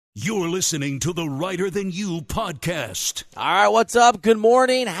You're listening to the Writer Than You podcast. All right, what's up? Good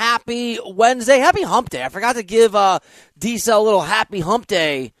morning. Happy Wednesday. Happy Hump Day. I forgot to give D-Cell a little Happy Hump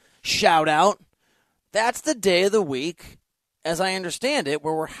Day shout out. That's the day of the week, as I understand it,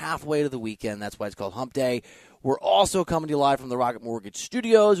 where we're halfway to the weekend. That's why it's called Hump Day. We're also coming to you live from the Rocket Mortgage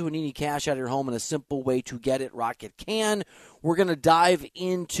Studios. When you need cash out of your home and a simple way to get it, Rocket can. We're going to dive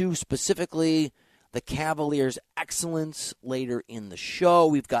into specifically the Cavaliers' excellence later in the show.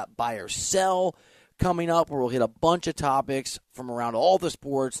 We've got buy or sell coming up, where we'll hit a bunch of topics from around all the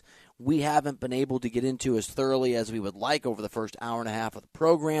sports we haven't been able to get into as thoroughly as we would like over the first hour and a half of the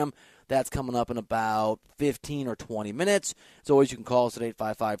program. That's coming up in about 15 or 20 minutes. As always, you can call us at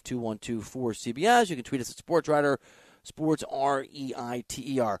 855-212-4CBS. You can tweet us at SportsWriter, Sports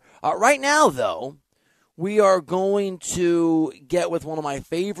R-E-I-T-E-R. Right now, though, we are going to get with one of my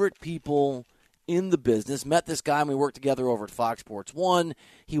favorite people in the business. Met this guy when we worked together over at Fox Sports 1.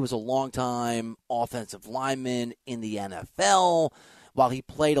 He was a longtime offensive lineman in the NFL. While he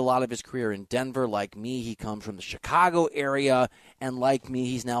played a lot of his career in Denver, like me, he comes from the Chicago area. And like me,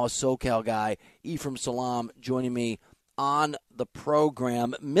 he's now a SoCal guy. Ephraim Salaam joining me on the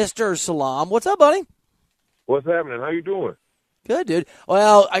program. Mr. Salaam, what's up, buddy? What's happening? How you doing? Good, dude.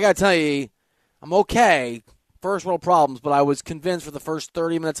 Well, I got to tell you, I'm okay. First world problems, but I was convinced for the first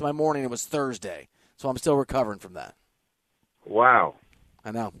 30 minutes of my morning it was Thursday. So I'm still recovering from that. Wow. I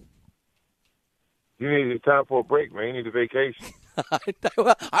know. You need time for a break, man. You need a vacation.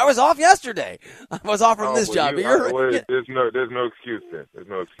 I was off yesterday. I was off from this job. There's no excuse then. There's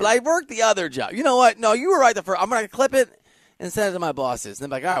no excuse. But I worked the other job. You know what? No, you were right the first. I'm going to clip it and send it to my bosses.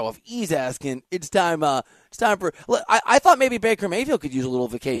 And they're like, all right, well, if he's asking, it's time for – look, I thought maybe Baker Mayfield could use a little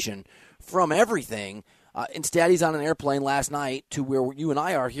vacation from everything. Instead, he's on an airplane last night to where you and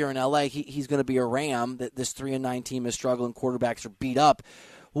I are here in L.A. He's going to be a Ram. This 3-9 team is struggling. Quarterbacks are beat up.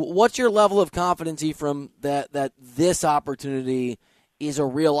 What's your level of confidence, Ephraim, that this opportunity is a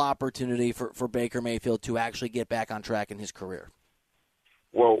real opportunity for Baker Mayfield to actually get back on track in his career?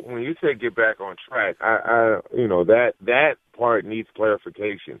 Well, when you say get back on track, that part needs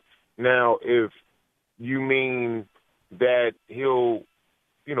clarification. Now, if you mean that he'll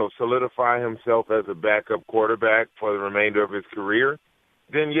solidify himself as a backup quarterback for the remainder of his career,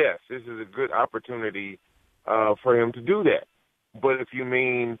 then yes, this is a good opportunity for him to do that. But if you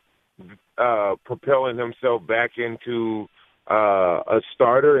mean propelling himself back into a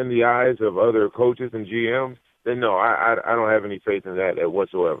starter in the eyes of other coaches and GMs, then no, I don't have any faith in that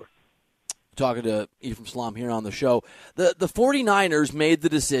whatsoever. Talking to Ephraim Salaam here on the show, the 49ers made the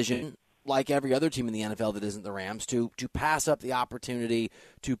decision, like every other team in the NFL that isn't the Rams, to pass up the opportunity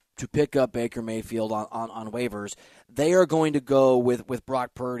to pick up Baker Mayfield on waivers. They are going to go with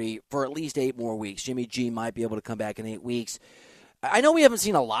Brock Purdy for at least 8 more weeks. Jimmy G might be able to come back in 8 weeks. I know we haven't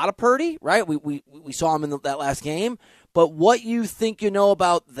seen a lot of Purdy, right? We saw him in that last game. But what you think you know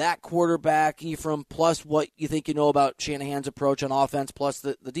about that quarterback, Ephraim, plus what you think you know about Shanahan's approach on offense, plus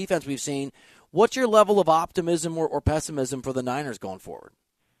the defense we've seen, what's your level of optimism or pessimism for the Niners going forward?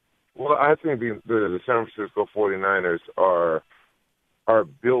 Well, I think the San Francisco 49ers are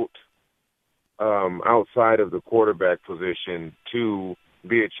built outside of the quarterback position to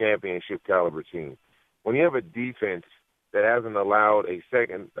be a championship caliber team. When you have a defense that hasn't allowed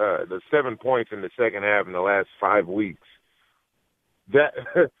the 7 points in the second half in the last 5 weeks, that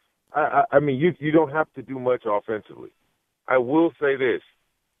you don't have to do much offensively. I will say this: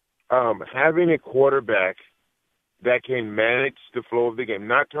 having a quarterback that can manage the flow of the game,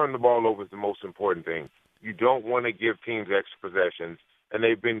 not turn the ball over, is the most important thing. You don't want to give teams extra possessions, and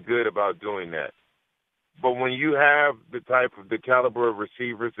they've been good about doing that. But when you have the caliber of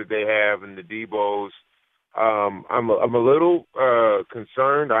receivers that they have and the Debos, I'm a little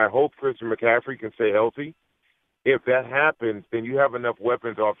concerned. I hope Christian McCaffrey can stay healthy. If that happens, then you have enough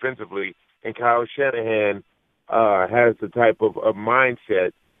weapons offensively, and Kyle Shanahan has the type of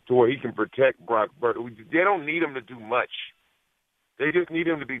mindset to where he can protect Brock Purdy. They don't need him to do much. They just need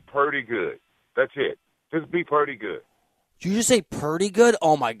him to be Purdy good. That's it. Just be Purdy good. Did you just say Purdy good?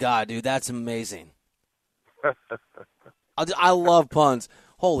 Oh, my God, dude, that's amazing. I love puns.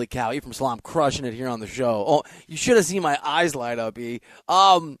 Holy cow, Ephraim Salaam crushing it here on the show. Oh, you should have seen my eyes light up, E.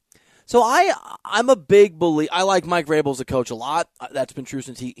 So I'm a big believer. I like Mike Vrabel as a coach a lot. That's been true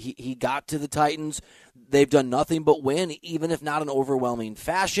since he got to the Titans. They've done nothing but win, even if not in overwhelming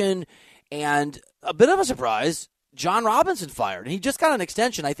fashion. And a bit of a surprise, John Robinson fired. And he just got an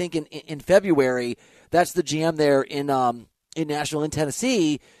extension, I think, in February. That's the GM there in Nashville, in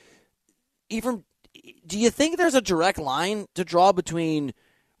Tennessee. Ephraim, do you think there's a direct line to draw between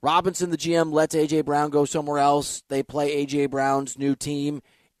Robinson, the GM, lets A.J. Brown go somewhere else, they play A.J. Brown's new team,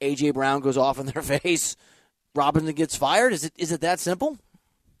 A.J. Brown goes off in their face, Robinson gets fired? Is it that simple?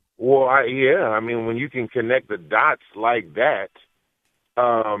 Well, I mean, when you can connect the dots like that,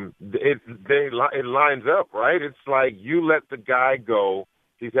 it lines up, right? It's like you let the guy go.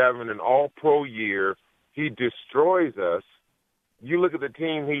 He's having an all-pro year. He destroys us. You look at the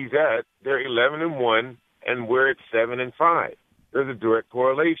team he's at; they're 11-1, and we're at 7-5. There's a direct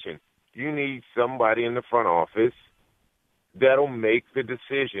correlation. You need somebody in the front office that'll make the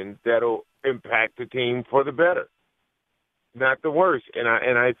decision that'll impact the team for the better, not the worse. And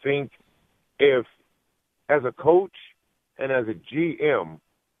I think if, as a coach and as a GM,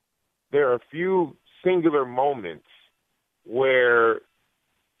 there are a few singular moments where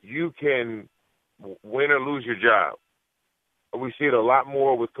you can win or lose your job. We see it a lot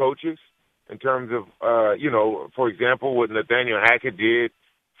more with coaches in terms of, for example, what Nathaniel Hackett did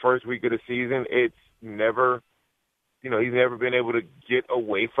first week of the season. It's never, he's never been able to get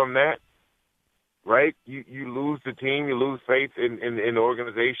away from that, right? You lose the team, you lose faith in the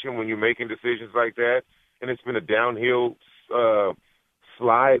organization when you're making decisions like that, and it's been a downhill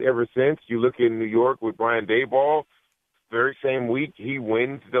slide ever since. You look in New York with Brian Daboll, very same week, he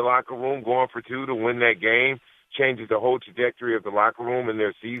wins the locker room, going for 2 to win that game, changes the whole trajectory of the locker room and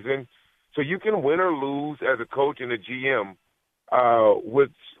their season. So you can win or lose as a coach and a GM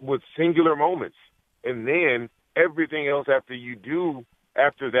with singular moments. And then everything else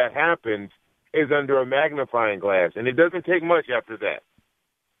after that happens is under a magnifying glass. And it doesn't take much after that.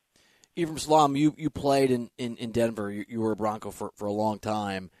 Ephraim Salaam, you played in Denver. You were a Bronco for a long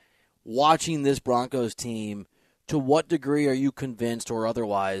time. Watching this Broncos team, to what degree are you convinced or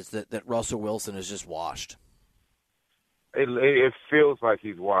otherwise that Russell Wilson is just washed? It feels like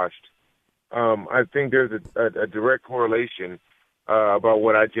he's washed. I think there's a direct correlation about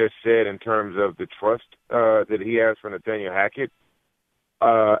what I just said in terms of the trust that he has for Nathaniel Hackett.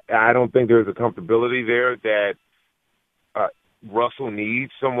 I don't think there's a comfortability there that Russell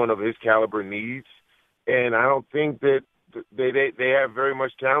needs, someone of his caliber needs. And I don't think that they have very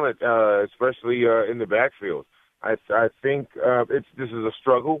much talent, especially in the backfield. I think this is a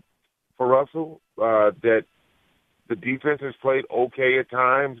struggle for Russell, that the defense has played okay at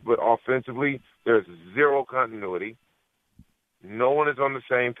times, but offensively there's zero continuity. No one is on the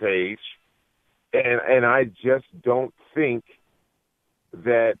same page. And I just don't think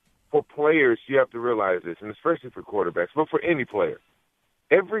that for players, you have to realize this, and especially for quarterbacks, but for any player,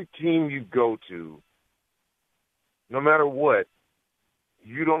 every team you go to, no matter what,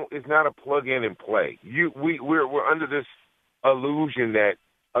 it's not a plug in and play. We're under this illusion that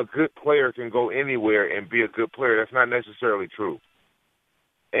a good player can go anywhere and be a good player. That's not necessarily true.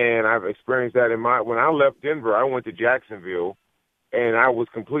 And I've experienced that when I left Denver, I went to Jacksonville, and I was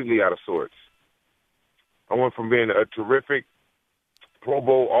completely out of sorts. I went from being a terrific Pro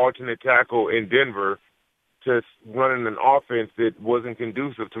Bowl alternate tackle in Denver to running an offense that wasn't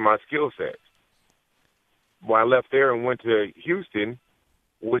conducive to my skill set. Well, I left there and went to Houston,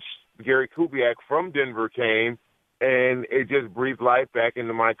 which Gary Kubiak from Denver came, and it just breathed life back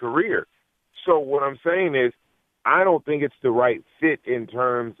into my career. So what I'm saying is I don't think it's the right fit in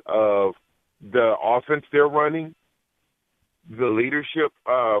terms of the offense they're running, the leadership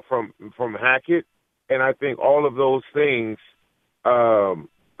from Hackett, and I think all of those things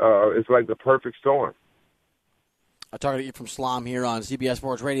it's like the perfect storm. I talked to you from Salaam here on CBS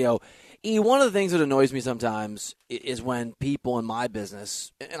Sports Radio. One of the things that annoys me sometimes is when people in my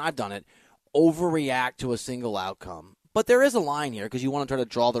business, and I've done it, overreact to a single outcome. But there is a line here because you want to try to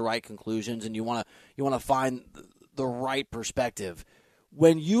draw the right conclusions and you want to find the right perspective.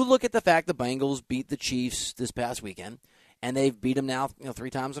 When you look at the fact the Bengals beat the Chiefs this past weekend, and they've beat them now 3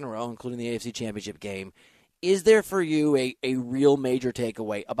 times in a row, including the AFC Championship game, is there for you a real major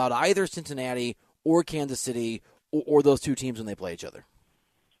takeaway about either Cincinnati or Kansas City or those two teams when they play each other?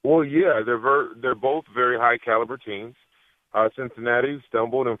 Well, yeah, they're both very high caliber teams. Cincinnati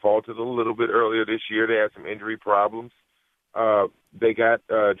stumbled and faltered a little bit earlier this year. They had some injury problems. They got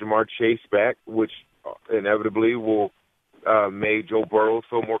Jamar Chase back, which inevitably will make Joe Burrow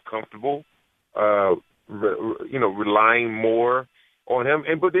feel more comfortable, relying more on him.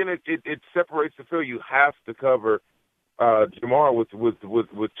 But then it separates the field. You have to cover Jamar with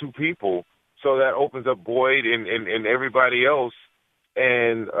two people, so that opens up Boyd and everybody else.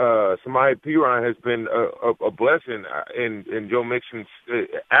 And Samaje Perine has been a blessing in Joe Mixon's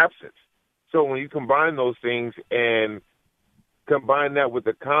absence. So when you combine those things and combine that with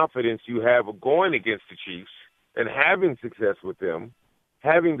the confidence you have of going against the Chiefs and having success with them,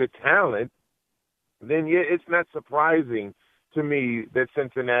 having the talent, then it's not surprising to me that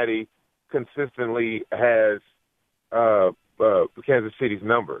Cincinnati consistently has Kansas City's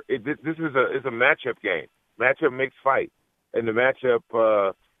number. This is a matchup game. Matchup makes fight, and the matchup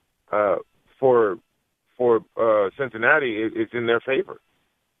for Cincinnati is in their favor.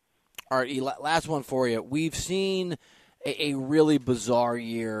 All right, last one for you. We've seen a really bizarre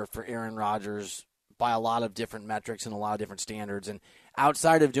year for Aaron Rodgers by a lot of different metrics and a lot of different standards. And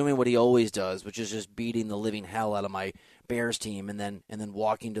outside of doing what he always does, which is just beating the living hell out of my Bears team and then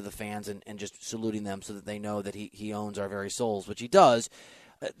walking to the fans and just saluting them so that they know that he owns our very souls, which he does,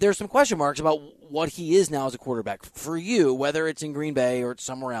 there's some question marks about what he is now as a quarterback. For you, whether it's in Green Bay or it's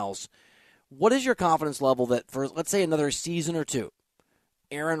somewhere else, what is your confidence level that for, let's say, another season or two,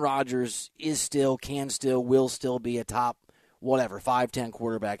 Aaron Rodgers will still be a top, 5-10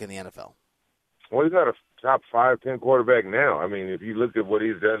 quarterback in the NFL? Well, he's not a top 5-10 quarterback now. I mean, if you look at what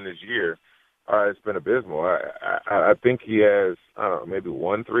he's done this year, it's been abysmal. I think he has, I don't know, maybe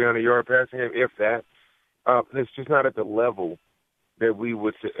 1 300-yard passing game, if that. It's just not at the level that we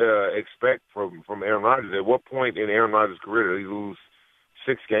would expect from Aaron Rodgers. At what point in Aaron Rodgers' career did he lose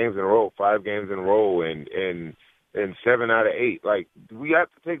 6 games in a row, 5 games in a row, and 7 out of 8? Like, we have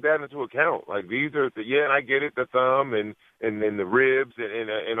to take that into account. Like, these are and I get it, the thumb and the ribs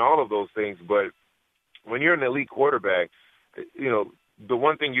and all of those things. But when you're an elite quarterback, the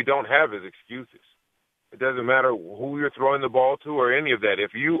one thing you don't have is excuses. It doesn't matter who you're throwing the ball to or any of that.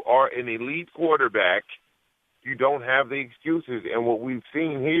 If you are an elite quarterback, you don't have the excuses. And what we've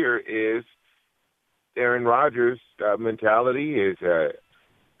seen here is Aaron Rodgers' mentality, his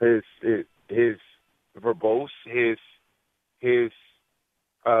verbose, his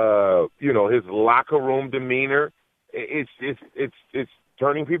locker room demeanor. It's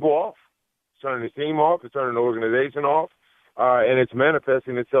turning people off. It's turning the team off. It's turning the organization off. And it's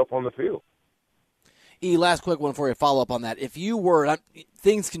manifesting itself on the field. Last quick one for you, follow up on that. If you were,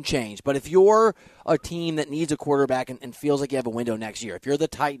 things can change, but if you're a team that needs a quarterback and feels like you have a window next year, if you're the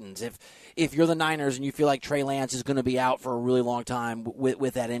Titans, if you're the Niners and you feel like Trey Lance is going to be out for a really long time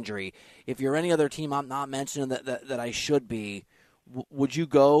with that injury, if you're any other team I'm not mentioning that I should be, would you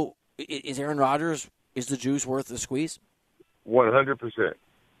go? Is Aaron Rodgers, is the juice worth the squeeze? 100%.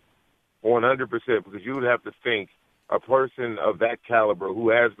 100%, because you would have to think a person of that caliber who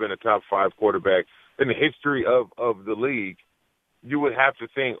has been a top 5 quarterback in the history of the league, you would have to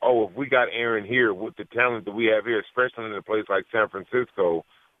think, if we got Aaron here with the talent that we have here, especially in a place like San Francisco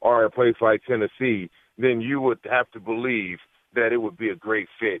or a place like Tennessee, then you would have to believe that it would be a great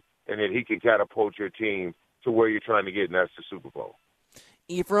fit and that he could catapult your team to where you're trying to get, and that's the Super Bowl.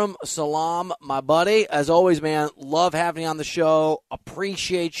 Ephraim Salaam, my buddy, as always, man, love having you on the show.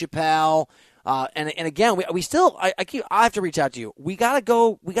 Appreciate you, pal. And again, we still I have to reach out to you. We gotta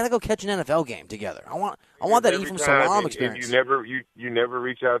go catch an NFL game together. I want that Ephraim Salaam experience. You never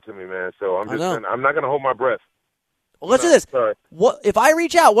reach out to me, man. So I'm not gonna hold my breath. Well, let's do this. Sorry. What if I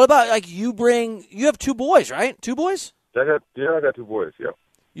reach out? What about you have 2 boys, right? 2 boys? I got 2 boys. Yeah.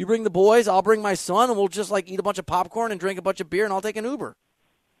 You bring the boys. I'll bring my son, and we'll just eat a bunch of popcorn and drink a bunch of beer, and I'll take an Uber.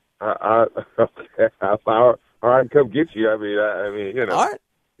 Okay. All right, come get you. I mean. All right,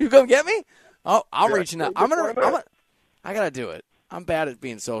 you come get me. Oh, I'm reaching out. I gotta do it. I'm bad at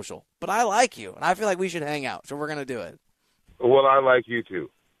being social, but I like you, and I feel like we should hang out, so we're gonna do it. Well, I like you too.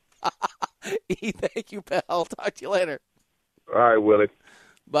 Thank you, pal. I'll talk to you later. All right, Willie.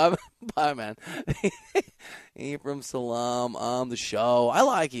 Bye, man. Ephraim Salaam on the show. I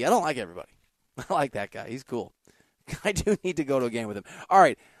like you. I don't like everybody. I like that guy. He's cool. I do need to go to a game with him. All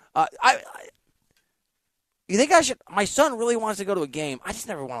right. You think I should? My son really wants to go to a game. I just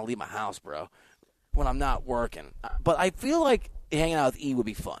never want to leave my house, bro, when I'm not working. But I feel like hanging out with E would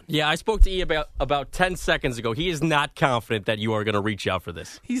be fun. Yeah, I spoke to E about 10 seconds ago. He is not confident that you are going to reach out for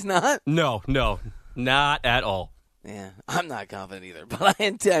this. He's not? No, not at all. Yeah, I'm not confident either, but I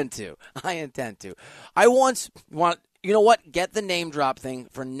intend to. I want, you know what? Get the name drop thing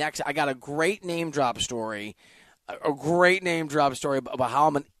for next. I got a great name drop story. About how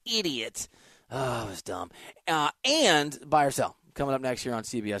I'm an idiot. Oh, it was dumb. And Buy or Sell coming up next year on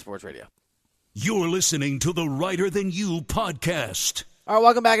CBS Sports Radio. You're listening to the Writer Than You podcast. All right,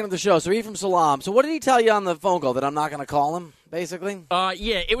 welcome back into the show. So Ephraim Salaam. So what did he tell you on the phone call, that I'm not going to call him, basically?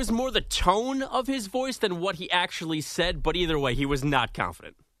 Yeah, it was more the tone of his voice than what he actually said, but either way, he was not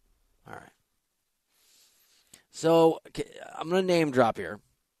confident. All right. So I'm going to name drop here.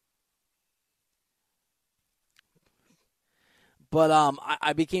 But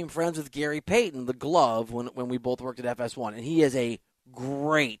I became friends with Gary Payton, the glove, when we both worked at FS1, and he is a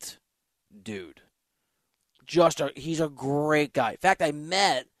great dude. He's a great guy. In fact, I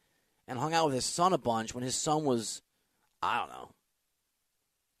met and hung out with his son a bunch when his son was,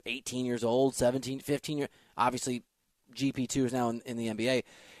 18 years old, 17, 15 years. Obviously, GP2 is now in the NBA.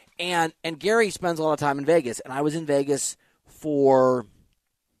 And Gary spends a lot of time in Vegas, and I was in Vegas for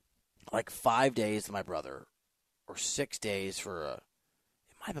like 5 days with my brother, or 6 days for it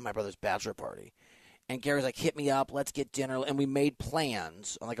might have been my brother's bachelor party. And Gary's like, hit me up, let's get dinner. And we made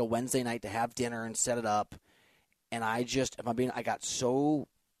plans on like a Wednesday night to have dinner and set it up. And I got so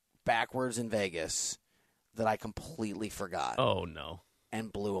backwards in Vegas that I completely forgot. Oh, no.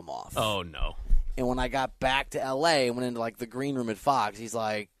 And blew him off. Oh, no. And when I got back to L.A. and went into like the green room at Fox,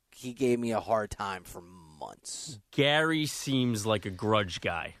 he gave me a hard time for months. Gary seems like a grudge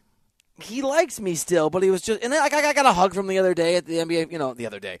guy. He likes me still, but he was just, and then I got a hug from the other day at the NBA. The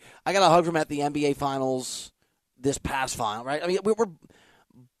other day I got a hug from at the NBA Finals, this past final, right? I mean,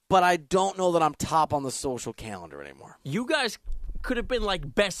 but I don't know that I'm top on the social calendar anymore. You guys could have been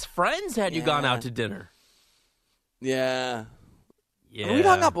like best friends had you gone out to dinner. Yeah. Yeah. And we'd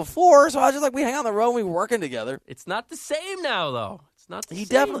hung out before, so I was just like, we hang out on the road and we were working together. It's not the same now, though. It's not the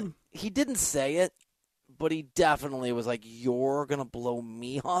same. He didn't say it, but he definitely was like, you're going to blow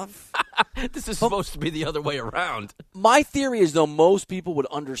me off? This is supposed to be the other way around. My theory is, though, most people would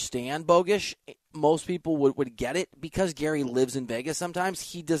understand Bogusch. Most people would get it because Gary lives in Vegas sometimes.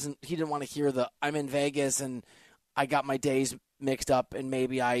 He didn't want to hear I'm in Vegas and I got my days mixed up and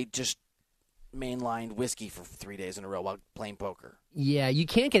maybe I just mainlined whiskey for 3 days in a row while playing poker. Yeah, you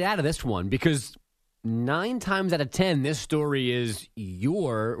can't get out of this one because 9 times out of 10, this story is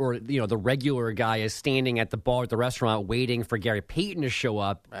the regular guy is standing at the bar at the restaurant waiting for Gary Payton to show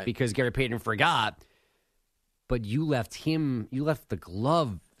up because Gary Payton forgot. But you left the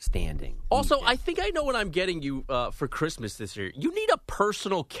glove standing. Also, I think I know what I'm getting you for Christmas this year. You need a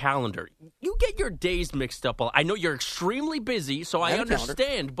personal calendar. You get your days mixed up. I know you're extremely busy, so I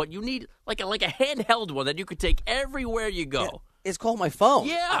understand, but you need like a handheld one that you could take everywhere you go. Yeah. It's called my phone.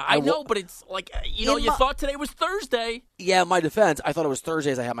 Yeah, I know, but it's like, you thought today was Thursday. Yeah, in my defense, I thought it was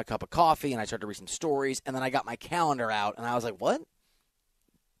Thursdays. I had my cup of coffee, and I started to read some stories, and then I got my calendar out, and I was like, what?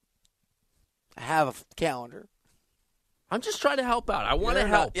 I have a calendar. I'm just trying to help out. I want to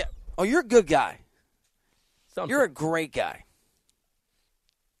help. Yeah. Oh, you're a good guy. Something. You're a great guy.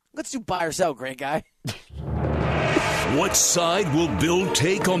 Let's do buy or sell, great guy. What side will Bill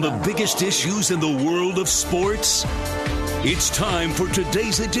take on the biggest issues in the world of sports? It's time for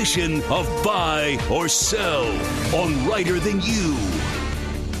today's edition of Buy or Sell on Righter Than You.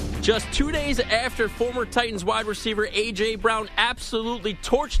 Just 2 days after former Titans wide receiver A.J. Brown absolutely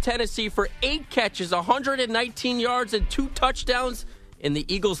torched Tennessee for 8 catches, 119 yards, and 2 touchdowns in the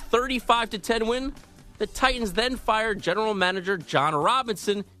Eagles' 35-10 win, the Titans then fired general manager John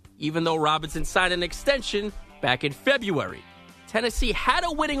Robinson, even though Robinson signed an extension back in February. Tennessee had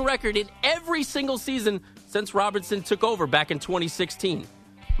a winning record in every single season since Robinson took over back in 2016.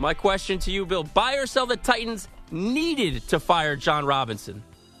 My question to you, Bill, buy or sell the Titans needed to fire John Robinson?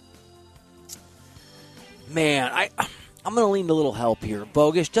 Man, I'm going to lean a little help here.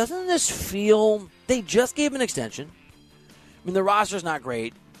 Bogusch, doesn't this feel... They just gave an extension. I mean, the roster's not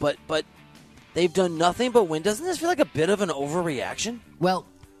great, but they've done nothing but win. Doesn't this feel like a bit of an overreaction? Well,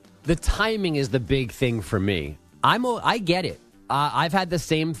 the timing is the big thing for me. I get it. I've had the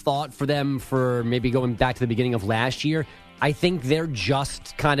same thought for them for maybe going back to the beginning of last year. I think they're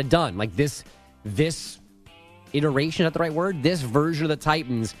just kind of done. Like this iteration, is that the right word? This version of the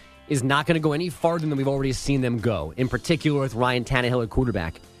Titans is not going to go any farther than we've already seen them go, in particular with Ryan Tannehill at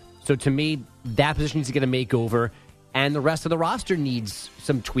quarterback. So to me, that position needs to get a makeover, and the rest of the roster needs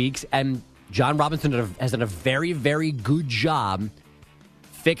some tweaks, and John Robinson has done a very, very good job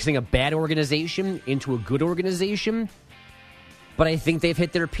fixing a bad organization into a good organization, but I think they've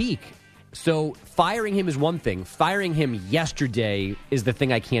hit their peak. So firing him is one thing. Firing him yesterday is the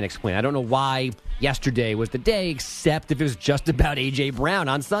thing I can't explain. I don't know why yesterday was the day, except if it was just about A.J. Brown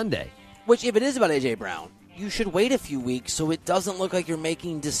on Sunday. Which, if it is about A.J. Brown, you should wait a few weeks so it doesn't look like you're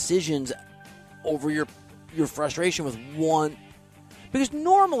making decisions over your frustration with one. Because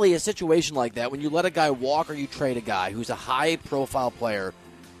normally a situation like that, when you let a guy walk or you trade a guy who's a high-profile player,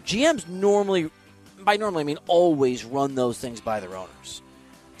 GMs normally, by normally I mean always, run those things by their owners.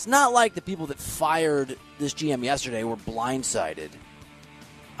 It's not like the people that fired this GM yesterday were blindsided.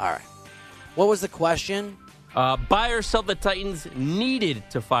 All right. What was the question? Buy or sell the Titans needed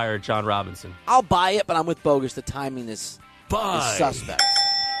to fire John Robinson? I'll buy it, but I'm with Bogusch. The timing is suspect.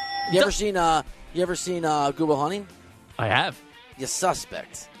 You ever seen Good Will Hunting? I have. You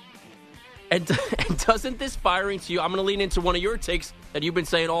suspect. And doesn't this firing to you, I'm going to lean into one of your takes that you've been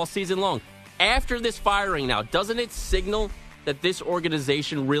saying all season long. After this firing now, doesn't it signal that this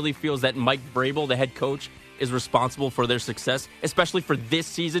organization really feels that Mike Vrabel, the head coach, is responsible for their success, especially for this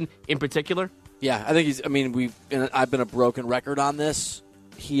season in particular? Yeah, I think I've been a broken record on this.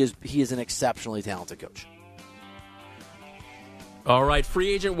 He is an exceptionally talented coach. All right,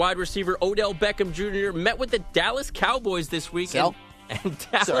 free agent wide receiver Odell Beckham Jr. met with the Dallas Cowboys this week. Sell? And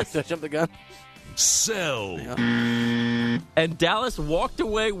Dallas, Sorry, did I jump the gun? Sell. And Dallas walked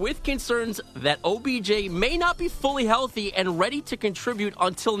away with concerns that OBJ may not be fully healthy and ready to contribute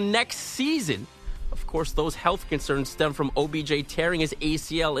until next season. Of course, those health concerns stem from OBJ tearing his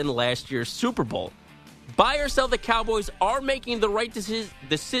ACL in last year's Super Bowl. Buy or sell, the Cowboys are making the right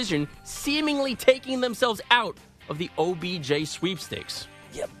decision, seemingly taking themselves out of the OBJ sweepstakes.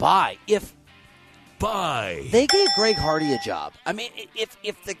 Yeah, buy. Buy. They gave Greg Hardy a job. I mean,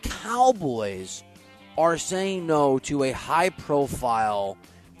 if the Cowboys are saying no to a high-profile,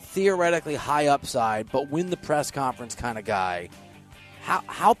 theoretically high upside, but win the press conference kind of guy,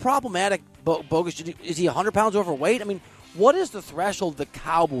 how problematic bogus is he? 100 pounds overweight? I mean, what is the threshold the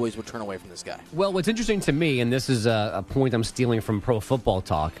Cowboys would turn away from this guy? Well, what's interesting to me, and this is a point I'm stealing from Pro Football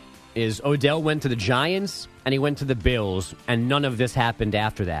Talk, is Odell went to the Giants and he went to the Bills, and none of this happened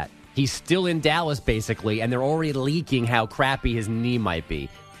after that. He's still in Dallas, basically, and they're already leaking how crappy his knee might be.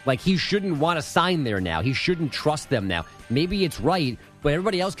 Like, he shouldn't want to sign there now. He shouldn't trust them now. Maybe it's right, but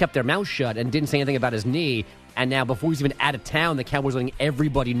everybody else kept their mouth shut and didn't say anything about his knee. And now, before he's even out of town, the Cowboys are letting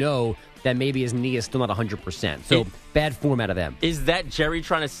everybody know that maybe his knee is still not 100%. So, bad form out of them. Is that Jerry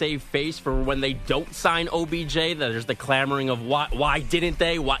trying to save face for when they don't sign OBJ? That there's the clamoring of why didn't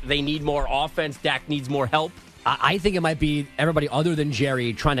they? Why they need more offense? Dak needs more help? I think it might be everybody other than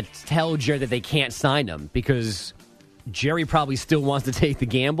Jerry trying to tell Jerry that they can't sign him, because Jerry probably still wants to take the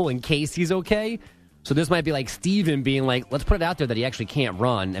gamble in case he's okay. So this might be like Steven being like, let's put it out there that he actually can't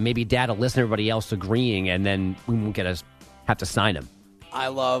run, and maybe Dad will listen to everybody else agreeing, and then we won't have to sign him. I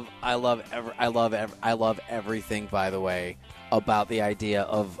love everything, by the way, about the idea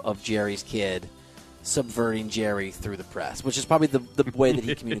of Jerry's kid subverting Jerry through the press, which is probably the way that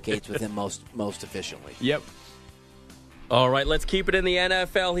he communicates with him most efficiently. Yep. All right, let's keep it in the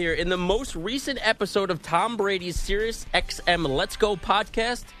NFL here. In the most recent episode of Tom Brady's Sirius XM Let's Go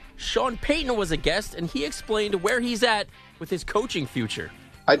podcast, Sean Payton was a guest, and he explained where he's at with his coaching future.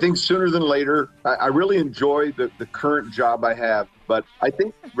 I think sooner than later. I really enjoy the current job I have. But I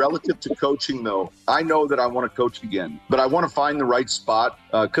think relative to coaching, though, I know that I want to coach again. But I want to find the right spot,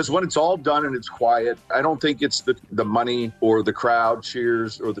 because when it's all done and it's quiet, I don't think it's the money or the crowd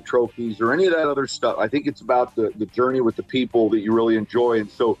cheers or the trophies or any of that other stuff. I think it's about the journey with the people that you really enjoy.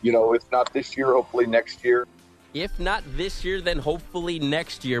 And so, if not this year, hopefully next year. If not this year, then hopefully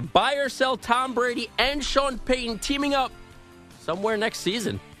next year. Buy or sell, Tom Brady and Sean Payton teaming up somewhere next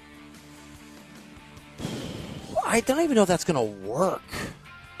season. I don't even know if that's going to work.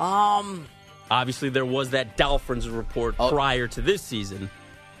 Obviously, there was that Dolphins report prior to this season.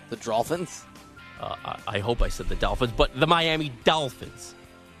 The Dolphins? I hope I said the Dolphins, but the Miami Dolphins.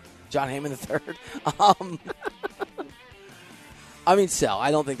 John Heyman III. I mean, sell.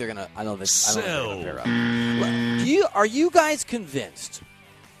 I don't think they're gonna. I don't think they're gonna pair up. Are you guys convinced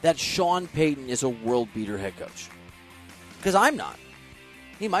that Sean Payton is a world beater head coach? Because I'm not.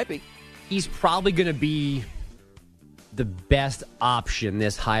 He might be. He's probably going to be the best option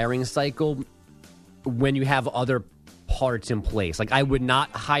this hiring cycle when you have other parts in place. Like, I would not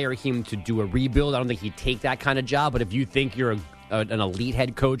hire him to do a rebuild. I don't think he'd take that kind of job. But if you think you're an elite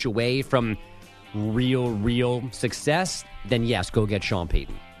head coach away from real success, then yes, go get Sean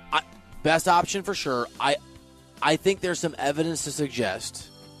Payton. Best option for sure. I think there's some evidence to suggest,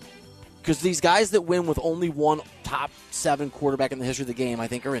 because these guys that win with only one top 7 quarterback in the history of the game, I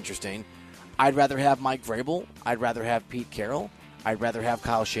think, are interesting. I'd rather have Mike Vrabel. I'd rather have Pete Carroll. I'd rather have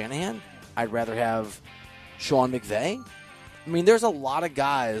Kyle Shanahan. I'd rather have Sean McVay. I mean, there's a lot of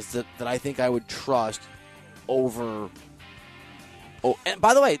guys that I think I would trust over. Oh, and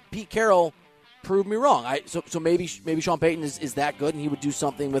by the way, Pete Carroll proved me wrong. So maybe Sean Payton is that good, and he would do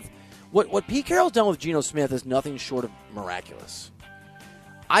something with what Pete Carroll's done with Geno Smith is nothing short of miraculous.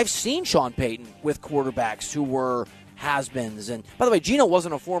 I've seen Sean Payton with quarterbacks who were has-beens. And by the way, Geno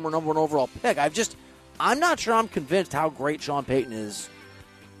wasn't a former number 1 overall pick. I'm not sure I'm convinced how great Sean Payton is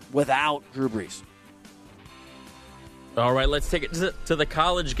without Drew Brees. All right, let's take it to the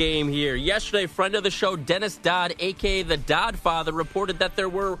college game here. Yesterday, friend of the show, Dennis Dodd, a.k.a. the Dodd Father, reported that there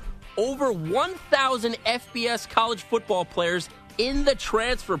were over 1,000 FBS college football players in the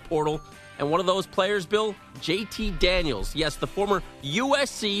transfer portal. And one of those players, Bill, JT Daniels. Yes, the former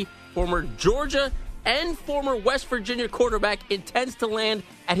USC, former Georgia, and former West Virginia quarterback intends to land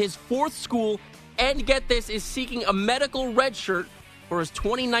at his 4th school and, get this, is seeking a medical redshirt for his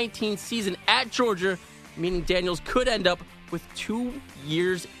 2019 season at Georgia, meaning Daniels could end up with 2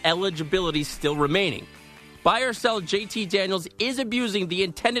 years eligibility still remaining. Buy or sell, JT Daniels is abusing the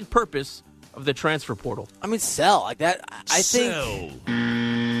intended purpose of the transfer portal. I mean, sell like that. I think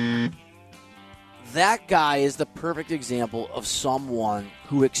that guy is the perfect example of someone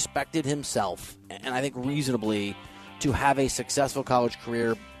who expected himself, and I think reasonably, to have a successful college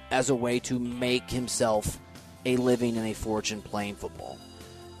career as a way to make himself a living and a fortune playing football.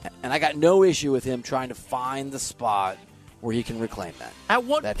 And I got no issue with him trying to find the spot where he can reclaim that. At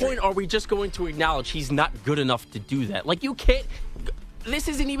what that point dream. are we just going to acknowledge he's not good enough to do that? Like, you can't. This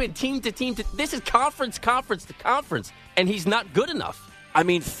isn't even team to team. This is conference to conference, and he's not good enough. I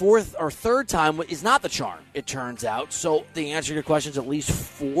mean, fourth or third time is not the charm, it turns out. So the answer to your question is at least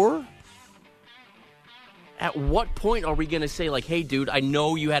 4? At what point are we going to say, like, hey, dude, I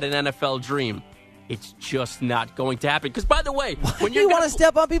know you had an NFL dream. It's just not going to happen. Because, by the way, when you want to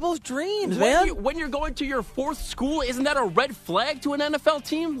step on people's dreams, man. When you're going to your 4th school, isn't that a red flag to an NFL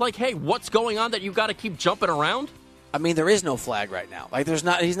team? Like, hey, what's going on that you've got to keep jumping around? I mean, there is no flag right now. Like, he's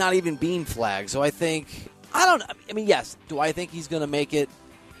not even being flagged. So I think, I don't know. I mean, yes. Do I think he's going to make it?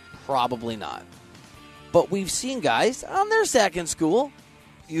 Probably not. But we've seen guys on their second school,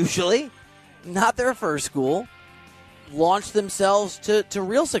 usually, not their first school, launch themselves to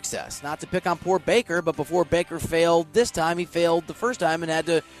real success. Not to pick on poor Baker, but before Baker failed this time, he failed the first time and had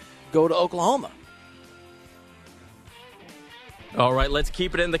to go to Oklahoma. All right, let's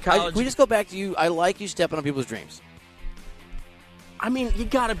keep it in the college. Can we just go back to you? I like you stepping on people's dreams. I mean, you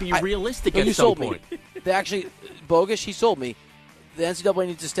got to be realistic at you some sold point. Me. They actually, bogus, he sold me. The NCAA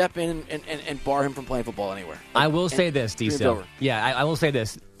needs to step in and bar him from playing football anywhere. I will say this, D-Cell. Yeah, I will say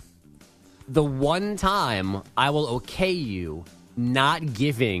this. The one time I will okay you not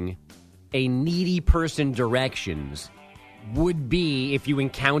giving a needy person directions would be if you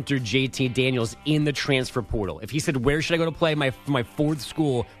encountered JT Daniels in the transfer portal. If he said, where should I go to play my 4th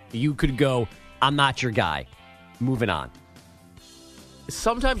school, you could go, I'm not your guy. Moving on.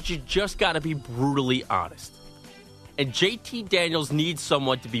 Sometimes you just got to be brutally honest. And JT Daniels needs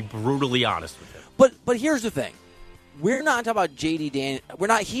someone to be brutally honest with him. But here's the thing. We're not talking about JT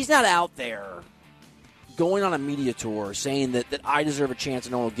Daniels. He's not out there going on a media tour saying that I deserve a chance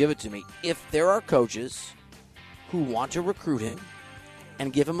and no one will give it to me. If there are coaches who want to recruit him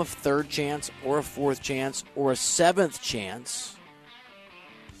and give him a 3rd chance or a 4th chance or a 7th chance,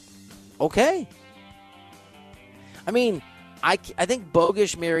 okay. I mean, I think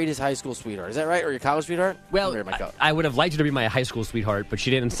Bogish married his high school sweetheart. Is that right? Or your college sweetheart? Well, I would have liked her to be my high school sweetheart, but she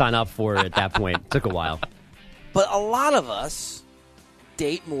didn't sign up for it at that point. It took a while. But a lot of us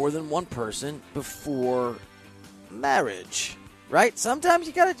date more than one person before marriage, right? Sometimes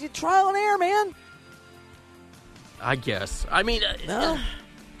you got to do trial and error, man. I guess. I mean, no.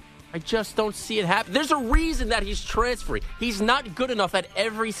 I just don't see it happen. There's a reason that he's transferring. He's not good enough at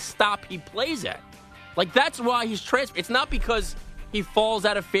every stop he plays at. Like, that's why he's transferring. It's not because he falls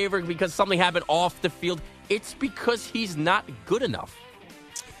out of favor because something happened off the field. It's because he's not good enough.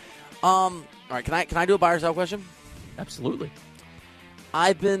 All right, can I do a buy or sell question? Absolutely.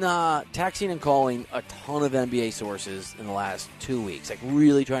 I've been texting and calling a ton of NBA sources in the last 2 weeks, like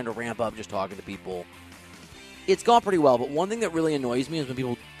really trying to ramp up just talking to people. It's gone pretty well, but one thing that really annoys me is when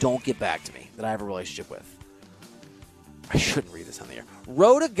people don't get back to me that I have a relationship with. I shouldn't read this on the air.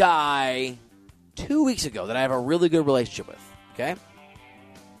 Wrote a guy 2 weeks ago that I have a really good relationship with, okay?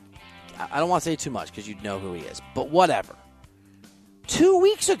 I don't want to say too much because you'd know who he is, but whatever. 2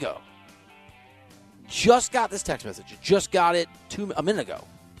 weeks ago, just got this text message. Just got it a minute ago.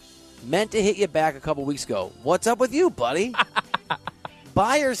 Meant to hit you back a couple weeks ago. What's up with you, buddy?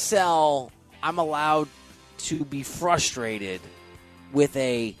 Buy or sell, I'm allowed to be frustrated with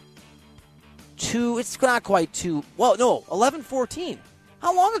a 2, it's not quite 2, well, no, 11-14.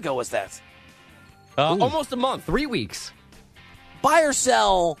 How long ago was that? Almost a month. 3 weeks. Buy or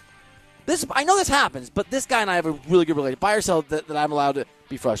sell, this, I know this happens, but this guy and I have a really good relationship. Buy or sell that I'm allowed to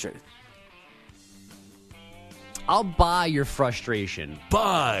be frustrated. I'll buy your frustration.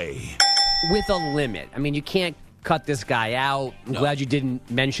 Buy. With a limit. I mean, you can't cut this guy out. I'm glad you didn't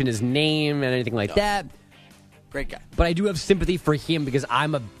mention his name and anything like that. Great guy. But I do have sympathy for him because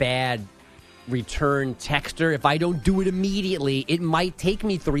I'm a bad return texter. If I don't do it immediately, it might take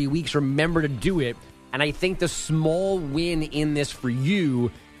me 3 weeks. Remember to do it. And I think the small win in this for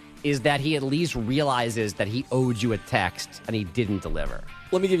you is that he at least realizes that he owed you a text and he didn't deliver.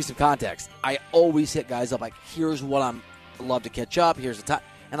 Let me give you some context. I always hit guys up like, here's what I'd love to catch up. Here's the time.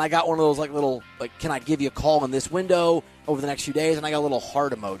 And I got one of those little, can I give you a call in this window over the next few days? And I got a little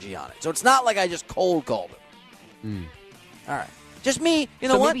heart emoji on it. So it's not like I just cold called him. All right. Just me. You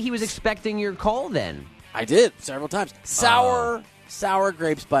know so what? Maybe he was expecting your call then. I did several times. Sour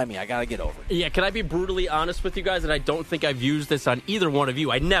grapes by me. I got to get over it. Yeah, can I be brutally honest with you guys? And I don't think I've used this on either one of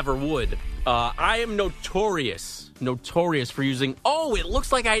you. I never would. I am notorious for using, it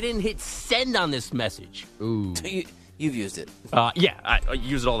looks like I didn't hit send on this message. Ooh. You've used it. Yeah, I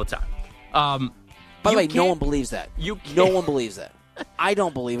use it all the time. By the way, no one believes that. No one believes that. I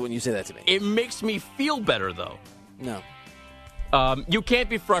don't believe it when you say that to me. It makes me feel better, though. No. You can't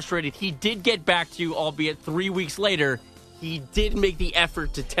be frustrated. He did get back to you, albeit 3 weeks later. He did make the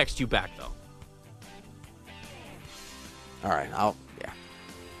effort to text you back, though. All right. Yeah.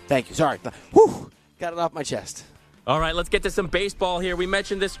 Thank you. Sorry. Whew. Got it off my chest. All right, let's get to some baseball here. We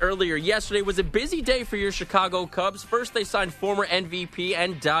mentioned this earlier. Yesterday was a busy day for your Chicago Cubs. First, they signed former MVP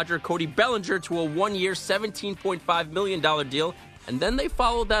and Dodger Cody Bellinger to a one-year, $17.5 million deal. And then they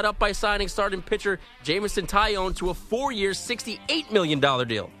followed that up by signing starting pitcher Jameson Taillon to a 4-year, $68 million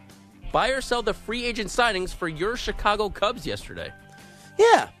deal. Buy or sell the free agent signings for your Chicago Cubs yesterday?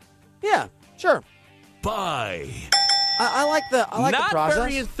 Yeah, sure. Buy. I like the process. Not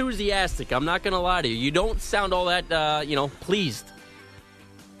very enthusiastic. I'm not going to lie to you. You don't sound all that, pleased.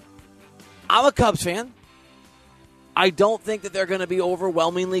 I'm a Cubs fan. I don't think that they're going to be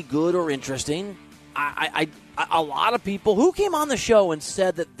overwhelmingly good or interesting. A lot of people who came on the show and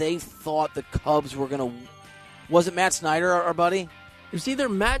said that they thought the Cubs were going to. Was it Matt Snyder, our buddy? It was either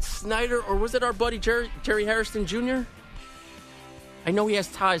Matt Snyder or was it our buddy Jerry Hairston Jr.? I know he has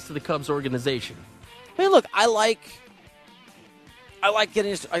ties to the Cubs organization. I mean, look, I like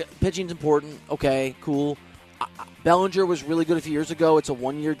getting pitching's important. Okay, cool. Bellinger was really good a few years ago. It's a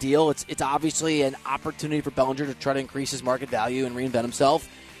one-year deal. It's obviously an opportunity for Bellinger to try to increase his market value and reinvent himself.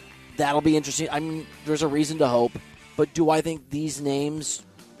 That'll be interesting. I mean, there's a reason to hope. But do I think these names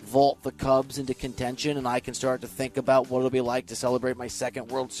vault the Cubs into contention and I can start to think about what it'll be like to celebrate my second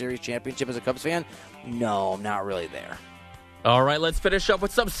World Series championship as a Cubs fan? No, I'm not really there. All right, let's finish up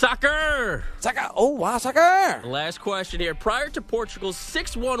with some soccer. Soccer. Oh, wow, soccer. Last question here. Prior to Portugal's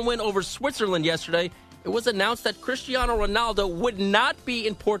 6-1 win over Switzerland yesterday, it was announced that Cristiano Ronaldo would not be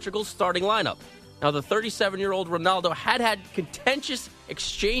in Portugal's starting lineup. Now, the 37-year-old Ronaldo had contentious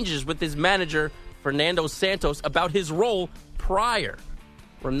exchanges with his manager, Fernando Santos, about his role prior.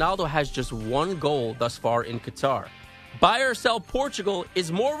 Ronaldo has just one goal thus far in Qatar. Buy or sell, Portugal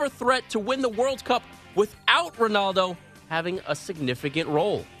is more of a threat to win the World Cup without Ronaldo having a significant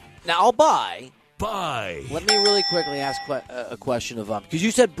role. Now, I'll buy. Buy. Let me really quickly ask a question of because you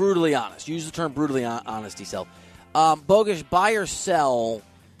said brutally honest. You used the term brutally honest, D-Cell. Bogus, buy or sell,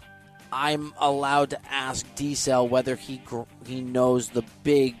 I'm allowed to ask D-Cell whether he knows the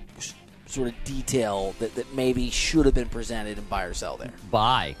big sort of detail that maybe should have been presented in buy or sell there.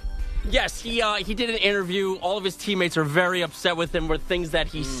 Buy. Yes, he did an interview. All of his teammates are very upset with him with things that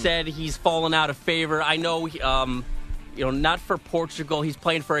he said. He's fallen out of favor. I know, not for Portugal. He's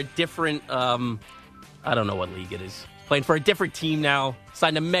playing for a different, I don't know what league it is. Playing for a different team now.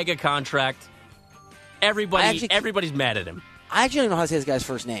 Signed a mega contract. Everybody's mad at him. I actually don't know how to say this guy's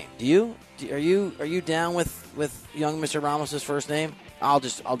first name. Do you? Are you down with young Mr. Ramos' first name? I'll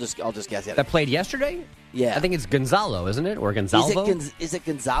just guess it. That played yesterday? Yeah. I think it's Gonzalo, isn't it? Or Gonzalvo? Is it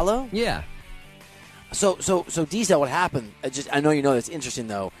Gonzalo? Yeah. So D-Cell, what happened? I know you know. It's interesting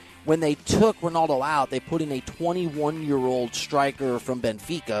though. When they took Ronaldo out, they put in a 21-year-old striker from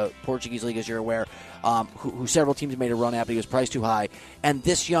Benfica, Portuguese league, as you're aware, who several teams made a run at, but he was priced too high. And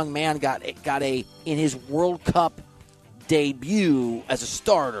this young man got in his World Cup debut as a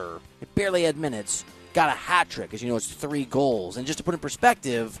starter. It barely had minutes. Got a hat trick, as you know, it's 3 goals. And just to put in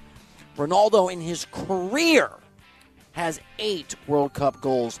perspective, Ronaldo in his career has 8 World Cup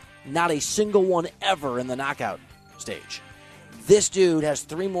goals, not a single one ever in the knockout stage. This dude has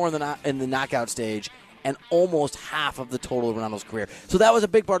 3 more in the knockout stage and almost half of the total of Ronaldo's career. So that was a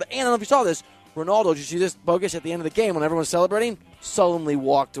big part. And I don't know if you saw this, Ronaldo, did you see this, Bogus, at the end of the game when everyone was celebrating, sullenly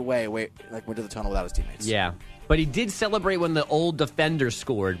walked away, went to the tunnel without his teammates. Yeah. But he did celebrate when the old defender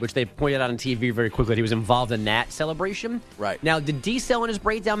scored, which they pointed out on TV very quickly. He was involved in that celebration. Right. Now, did D-Cell in his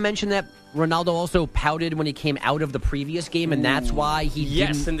breakdown mention that Ronaldo also pouted when he came out of the previous game, and that's why he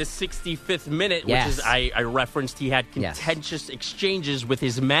didn't... Yes, in the 65th minute, which is, I referenced, he had contentious exchanges with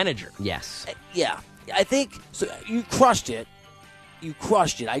his manager. Yes. Yeah. I think... So you crushed it.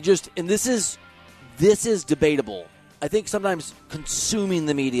 And this is debatable. I think sometimes consuming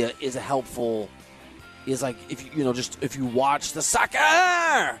the media is helpful... is like if you watch the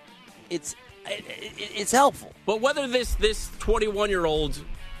soccer, it's helpful. But whether this 21-year-old,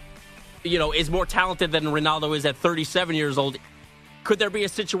 is more talented than Ronaldo is at 37 years old, could there be a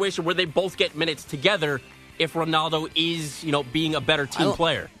situation where they both get minutes together if Ronaldo is, being a better team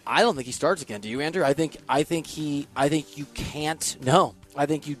player. I don't think he starts again. Do you, Andrew? I think you can't. No, I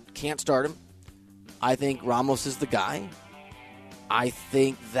think you can't start him. I think Ramos is the guy. I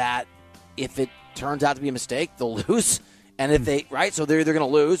think that if it turns out to be a mistake, they'll lose. And if so they're either going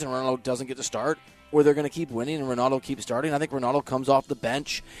to lose and Ronaldo doesn't get to start, or they're going to keep winning and Ronaldo keeps starting. I think Ronaldo comes off the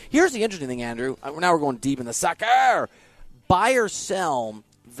bench. Here's the interesting thing, Andrew. Now we're going deep in the soccer. Buy or sell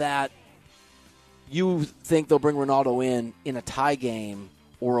that you think they'll bring Ronaldo in a tie game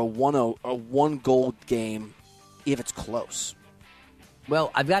or a one-goal game if it's close?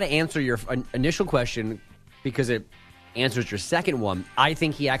 Well, I've got to answer your initial question because it answers your second one. I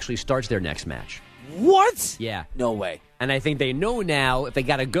think he actually starts their next match. What? Yeah. No way. And I think they know now if they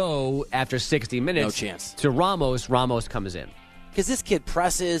got to go after 60 minutes. No chance. To Ramos comes in. Because this kid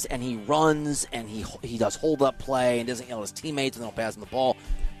presses and he runs and he does hold-up play and doesn't yell at his teammates and they'll pass him the ball.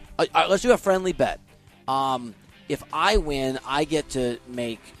 Let's do a friendly bet. If I win, I get to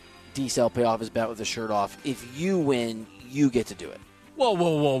make D-Cell pay off his bet with his shirt off. If you win, you get to do it.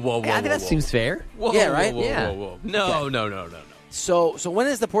 Whoa. I think that seems fair. Yeah, right? Whoa. No. So when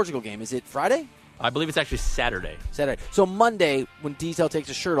is the Portugal game? Is it Friday? I believe it's actually Saturday. So Monday, when D-Cell takes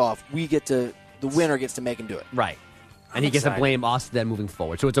his shirt off, the winner gets to make him do it. Right. And he gets to blame us then moving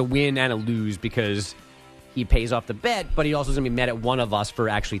forward. So it's a win and a lose because he pays off the bet, but he also is going to be mad at one of us for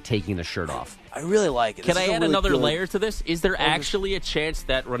actually taking the shirt off. I really like it. Can I add another layer to this? Is there actually a chance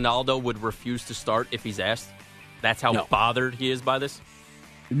that Ronaldo would refuse to start if he's asked? That's how bothered he is by this?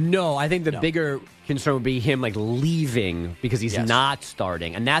 No, I think the bigger concern would be him leaving because he's not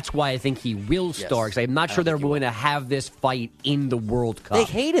starting. And that's why I think he will start, because I'm not sure they're willing to have this fight in the World Cup. They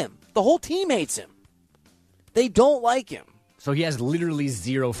hate him. The whole team hates him. They don't like him. So he has literally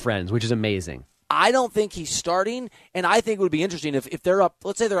zero friends, which is amazing. I don't think he's starting, and I think it would be interesting if they're up,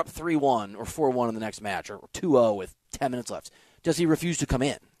 let's say they're up 3-1 or 4-1 in the next match, or 2-0 with 10 minutes left. Does he refuse to come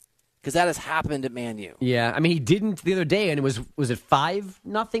in? Because that has happened at Man U. Yeah, I mean, he didn't the other day, and it was it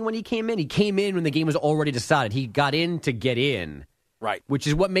 5-0 when he came in? He came in when the game was already decided. He got in to get in. Right. Which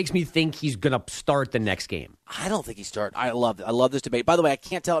is what makes me think he's going to start the next game. I don't think he's starting. I love this debate. By the way, I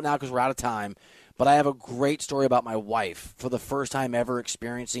can't tell it now because we're out of time, but I have a great story about my wife for the first time ever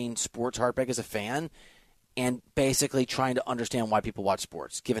experiencing sports heartbreak as a fan and basically trying to understand why people watch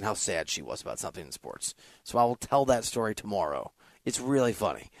sports, given how sad she was about something in sports. So I will tell that story tomorrow. It's really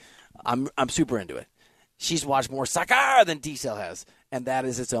funny. I'm super into it. She's watched more soccer than D-Cell has, and that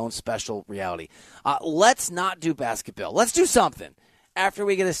is its own special reality. Let's not do basketball. Let's do something after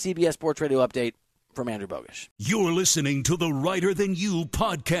we get a CBS Sports Radio update from Andrew Bogusch. You're listening to the Writer Than You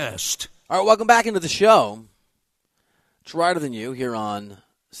podcast. All right, welcome back into the show. It's Writer Than You here on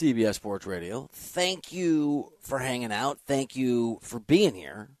CBS Sports Radio. Thank you for hanging out. Thank you for being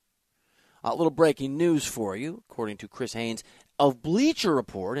here. A little breaking news for you, according to Chris Haynes of Bleacher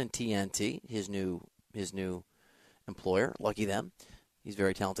Report and TNT, his new employer. Lucky them. He's a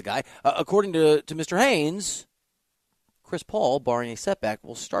very talented guy. According to Mr. Haynes, Chris Paul, barring a setback,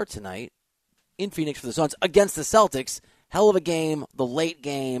 will start tonight in Phoenix for the Suns against the Celtics. Hell of a game, the late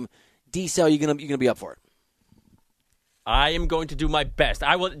game. D-Cell, you gonna be up for it? I am going to do my best.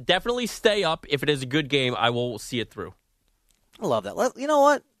 I will definitely stay up. If it is a good game, I will see it through. I love that. You know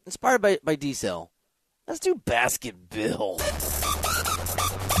what? Inspired by D-Cell, let's do basketball.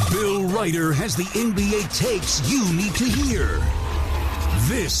 Bill Ryder has the NBA takes you need to hear.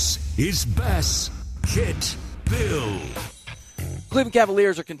 This is Basket Bill. Cleveland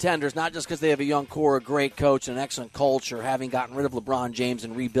Cavaliers are contenders, not just because they have a young core, a great coach, and an excellent culture, having gotten rid of LeBron James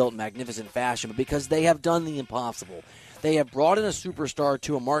and rebuilt in magnificent fashion, but because they have done the impossible. They have brought in a superstar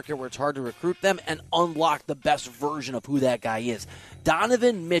to a market where it's hard to recruit them and unlock the best version of who that guy is.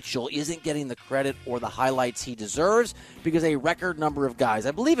 Donovan Mitchell isn't getting the credit or the highlights he deserves because a record number of guys,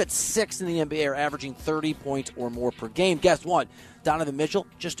 I believe it's 6 in the NBA, are averaging 30 points or more per game. Guess what? Donovan Mitchell,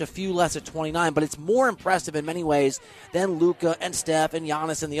 just a few less at 29, but it's more impressive in many ways than Luka and Steph and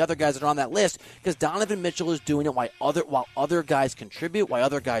Giannis and the other guys that are on that list because Donovan Mitchell is doing it while other guys contribute, while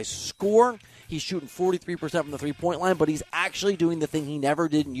other guys score. He's shooting 43% from the three-point line, but he's actually doing the thing he never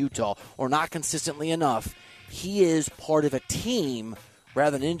did in Utah, or not consistently enough. He is part of a team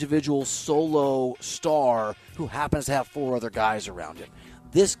rather than an individual solo star who happens to have 4 other guys around him.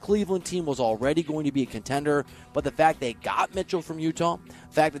 This Cleveland team was already going to be a contender, but the fact they got Mitchell from Utah,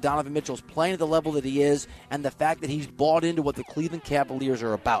 the fact that Donovan Mitchell's playing at the level that he is, and the fact that he's bought into what the Cleveland Cavaliers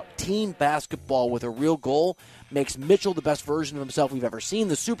are about, team basketball with a real goal, makes Mitchell the best version of himself we've ever seen,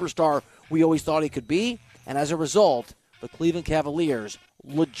 the superstar we always thought he could be, and as a result, the Cleveland Cavaliers,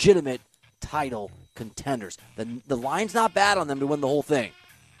 legitimate title contenders. The line's not bad on them to win the whole thing.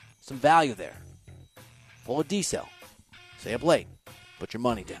 Some value there. Pull a D-cell. Stay up late. Put your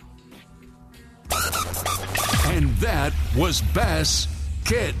money down. And that was Bass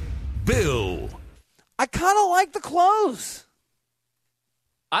Get Bill. I kind of like the close.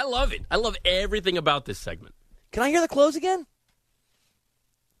 I love it. I love everything about this segment. Can I hear the close again?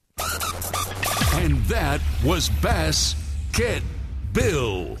 And that was Bass Get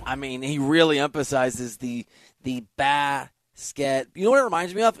Bill. I mean, he really emphasizes the basket. You know what it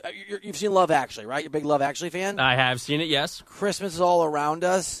reminds me of? You've seen Love Actually, right? You're a big Love Actually fan? I have seen it, yes. Christmas is all around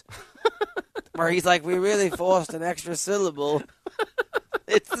us. Where he's like, we really forced an extra syllable.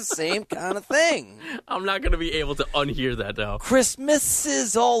 It's the same kind of thing. I'm not going to be able to unhear that now. Christmas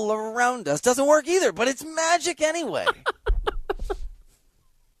is all around us. Doesn't work either, but it's magic anyway.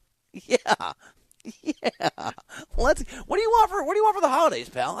 Yeah. What do you want for the holidays,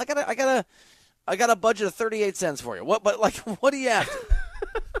 pal? I got a budget of 38 cents for you. What do you have?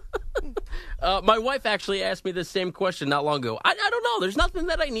 My wife actually asked me the same question not long ago. I don't know. There's nothing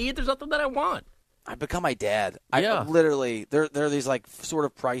that I need. There's nothing that I want. I've become my dad. Yeah. I literally, there are these like sort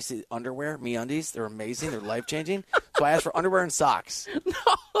of pricey underwear, MeUndies. They're amazing. They're life-changing. So I asked for underwear and socks.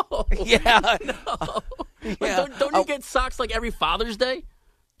 No. Yeah. No. Yeah. Don't you get socks like every Father's Day?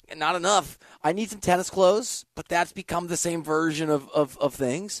 Not enough. I need some tennis clothes, but that's become the same version of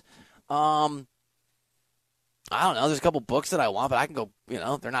things. I don't know. There's a couple books that I want, but I can go,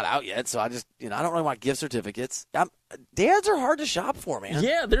 they're not out yet. So I just, I don't really want gift certificates. Dads are hard to shop for, man.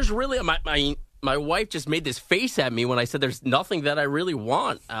 Yeah, there's really, my wife just made this face at me when I said there's nothing that I really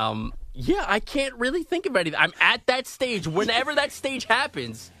want. Yeah, I can't really think of anything. I'm at that stage. Whenever that stage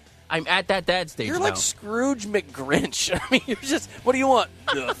happens, I'm at that dad stage You're now. like Scrooge McGrinch. I mean, you're just, what do you want?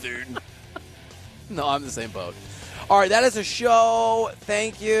 Nothing. No, I'm the same boat. All right, that is a show.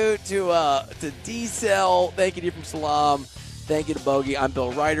 Thank you to D-Cell. Thank you to you from Salam. Thank you to Bogey. I'm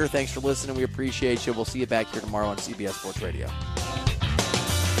Bill Ryder. Thanks for listening. We appreciate you. We'll see you back here tomorrow on CBS Sports Radio.